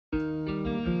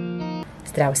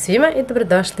Zdravo svima i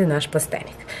dobrodošli u naš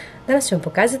plastenik. Danas ću vam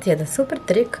pokazati jedan super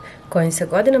trik kojim se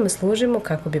godinama služimo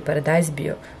kako bi paradajz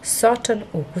bio sočan,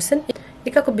 ukusan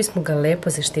i kako bismo ga lepo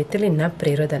zaštitili na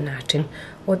prirodan način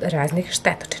od raznih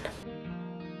štetočina.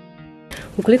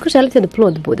 Ukoliko želite da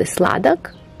plod bude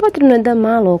sladak, potrebno je da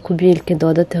malo oko biljke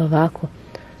dodate ovako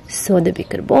sode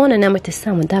bikarbone, nemojte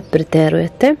samo da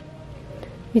preterujete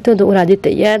i to da uradite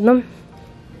jednom,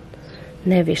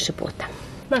 ne više puta.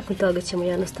 Nakon toga ćemo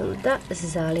jednostavno da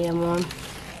zalijemo.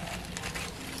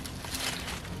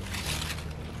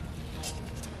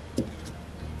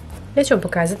 Ja ću vam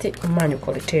pokazati manju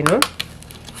količinu,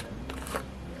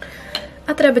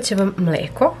 a treba će vam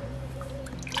mleko.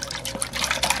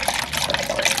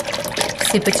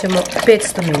 Sipat ćemo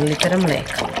 500 ml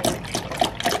mleka,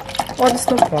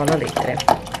 odnosno pola litre.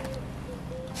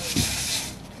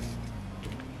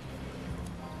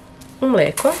 U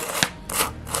mleko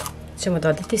ćemo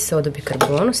dodati sodu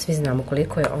bikarbonu, svi znamo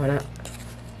koliko je ona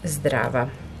zdrava.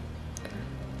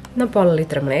 Na pola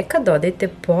litra mleka dodajte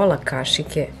pola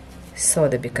kašike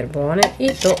sode bikarbone i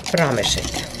to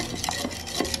promešajte.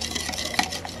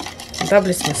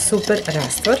 Dobili smo super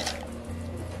rastvor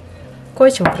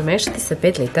koji ćemo promešati sa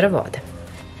 5 litara vode.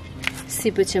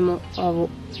 Sipat ćemo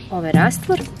ovaj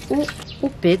rastvor u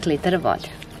 5 litara vode.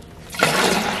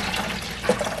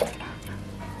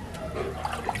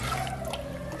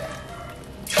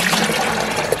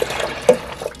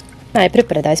 Najprej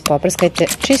paradajz poprskajte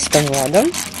čistom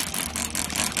vodom.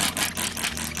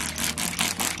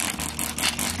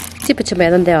 Sipat ćemo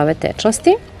jedan deo ove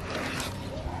tečnosti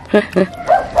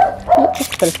i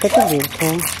isprskate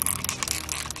biljku.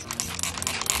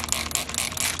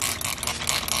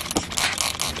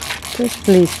 To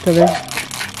je listove.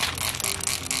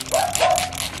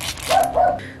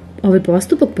 Ovaj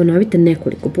postupak ponovite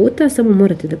nekoliko puta, samo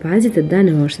morate da pazite da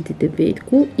ne oštetite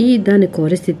biljku i da ne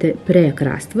koristite prejak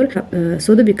rastvor.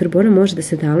 Soda bikarbona može da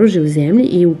se taloži u zemlji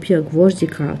i upija gvožđ i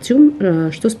kalcijum,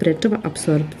 što sprečava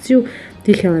apsorpciju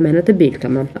tih elemenata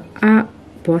biljkama, a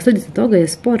posljedica toga je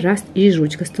spor rast i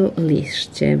žućkasto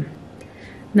lišće.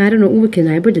 Naravno, uvijek je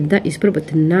najbolje da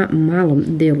isprobate na malom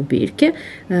delu biljke,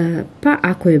 pa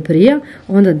ako je prija,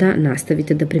 onda da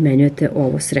nastavite da primenjujete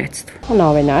ovo sredstvo. Na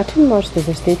ovaj način možete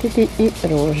zaštititi i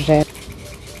ruže.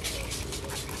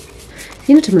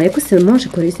 Inače, mleko se može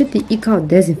koristiti i kao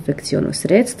dezinfekciono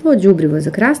sredstvo, đubrivo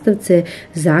za krastavce,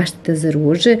 zaštita za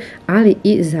ruže, ali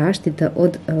i zaštita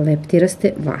od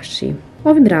leptiraste vaši.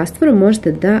 Ovim rastvorom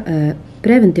možete da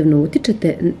preventivno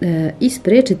utičete i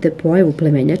sprečite pojavu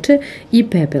plemenjače i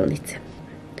pepelnice.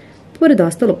 Pored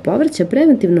ostalog povrća,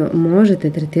 preventivno možete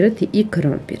tretirati i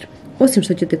krompir. Osim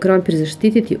što ćete krompir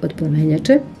zaštititi od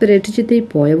plemenjače, sprečit ćete i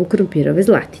pojavu krompirove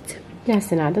zlatice. Ja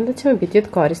se nadam da će vam biti od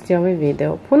koristi ovaj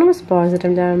video. Puno vas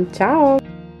pozdravljam. Ćao!